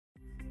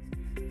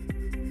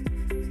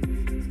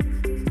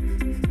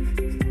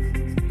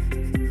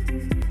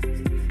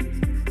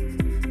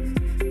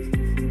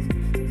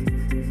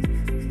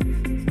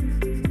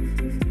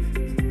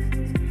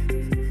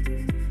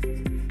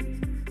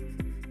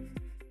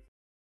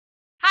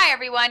Hi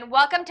everyone,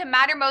 welcome to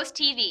Mattermost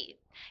TV.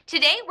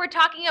 Today we're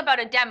talking about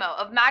a demo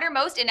of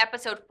Mattermost in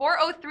episode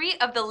 403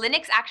 of the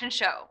Linux Action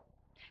Show.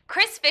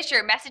 Chris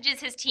Fisher messages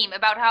his team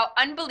about how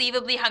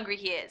unbelievably hungry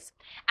he is,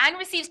 and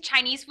receives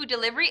Chinese food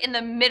delivery in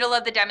the middle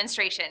of the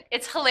demonstration.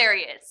 It's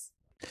hilarious.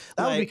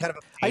 That would be kind of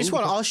a pain.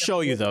 I'll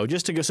show you though,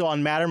 just to go, so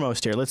on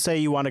Mattermost here, let's say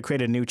you want to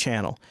create a new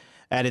channel.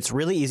 And it's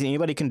really easy,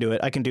 anybody can do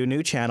it. I can do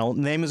new channel,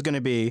 name is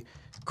gonna be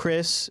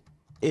Chris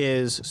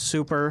is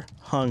super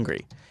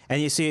hungry. And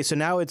you see, so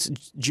now it's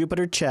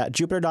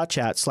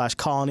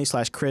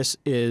jupiter.chat/colony/Chris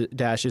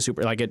is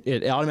super, like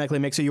it automatically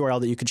makes a URL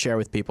that you could share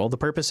with people. The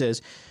purpose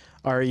is,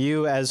 are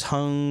you as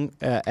hungry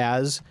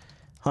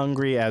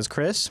as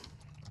Chris?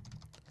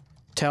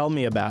 Tell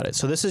me about it.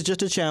 So this is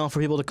just a channel for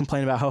people to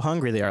complain about how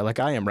hungry they are,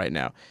 like I am right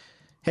now.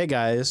 Hey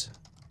guys,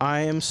 I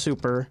am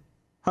super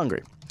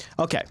hungry.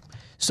 Okay,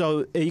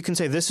 so you can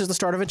say this is the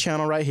start of a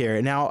channel right here.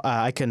 Now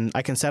I can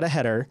set a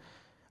header.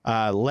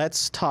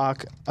 Let's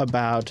talk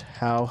about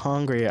how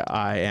hungry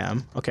I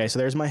am. Okay, so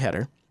there's my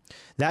header.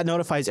 That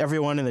notifies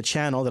everyone in the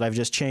channel that I've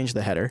just changed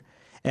the header.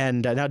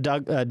 And now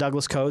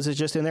Douglas Coase is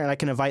just in there, and I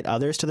can invite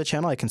others to the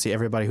channel. I can see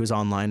everybody who's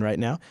online right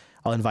now.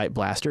 I'll invite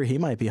Blaster. He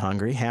might be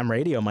hungry. Ham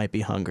Radio might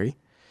be hungry.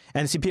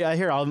 And see,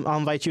 here, I'll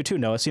invite you too,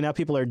 Noah. See, now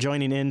people are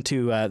joining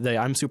into the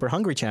I'm Super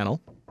Hungry channel.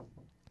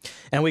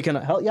 And we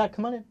can, yeah,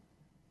 come on in.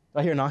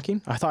 I hear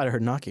knocking. I thought I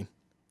heard knocking.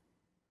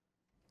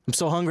 I'm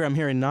so hungry, I'm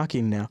hearing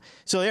knocking now.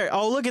 So there,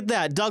 oh, look at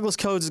that. Douglas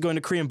Coase is going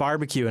to Korean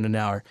barbecue in an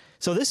hour.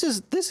 So this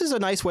is a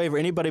nice way for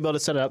anybody to be able to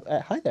set it up.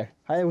 Hi there.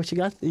 Hi, what you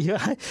got?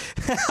 Hi.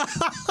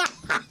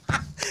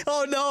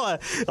 Oh, Noah.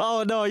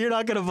 Oh, no, you're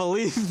not going to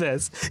believe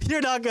this.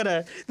 You're not going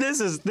to. This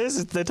is,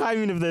 the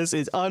timing of this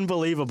is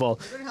unbelievable.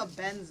 Look how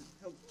Ben's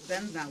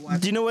not watching.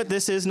 Do you know what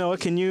this is, Noah?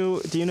 Do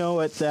you know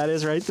what that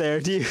is right there?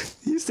 Do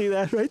you see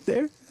that right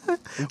there?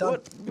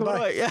 What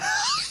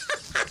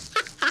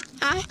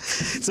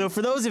So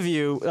for those of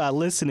you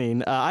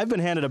listening, I've been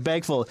handed a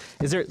bag full.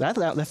 Is there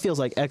that feels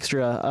like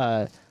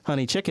extra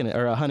honey chicken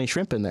or honey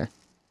shrimp in there?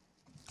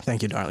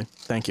 Thank you, darling.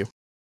 Thank you.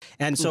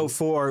 And so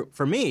for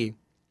me,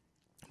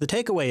 the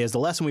takeaway is the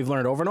lesson we've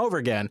learned over and over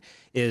again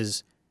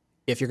is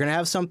if you're going to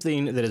have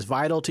something that is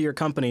vital to your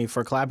company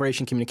for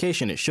collaboration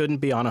communication, it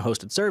shouldn't be on a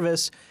hosted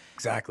service.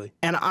 Exactly.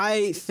 And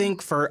I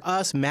think for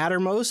us,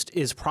 Mattermost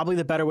is probably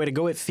the better way to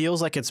go. It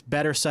feels like it's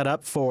better set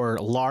up for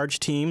large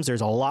teams. There's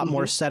a lot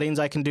more settings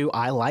I can do.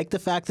 I like the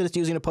fact that it's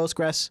using a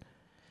Postgres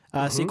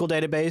SQL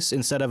database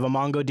instead of a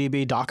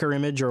MongoDB Docker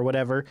image or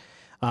whatever.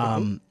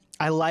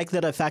 I like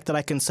the fact that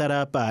I can set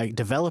up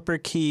developer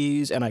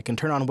keys and I can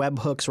turn on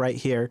webhooks right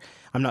here.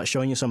 I'm not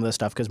showing you some of this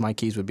stuff because my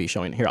keys would be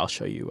showing. Here, I'll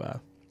show you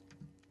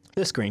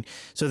this screen.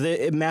 So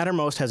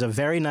Mattermost has a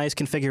very nice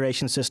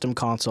configuration system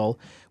console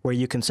where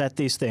you can set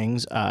these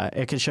things.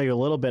 It can show you a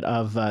little bit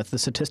of the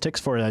statistics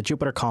for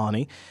Jupiter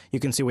Colony. You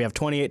can see we have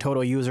 28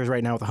 total users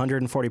right now with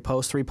 140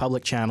 posts, 3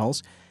 public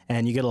channels,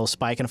 and you get a little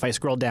spike. And if I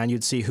scroll down,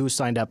 you'd see who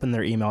signed up and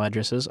their email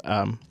addresses.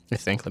 I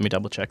think. Let me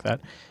double check that.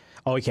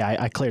 Oh, yeah,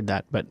 I cleared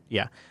that, but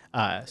yeah.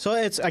 So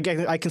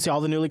I can see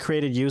all the newly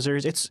created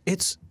users.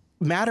 It's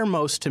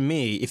Mattermost to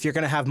me, if you're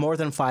going to have more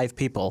than 5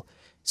 people,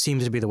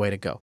 seems to be the way to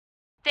go.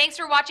 Thanks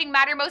for watching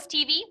Mattermost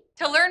TV.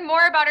 To learn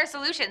more about our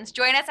solutions,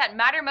 join us at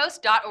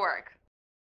mattermost.org.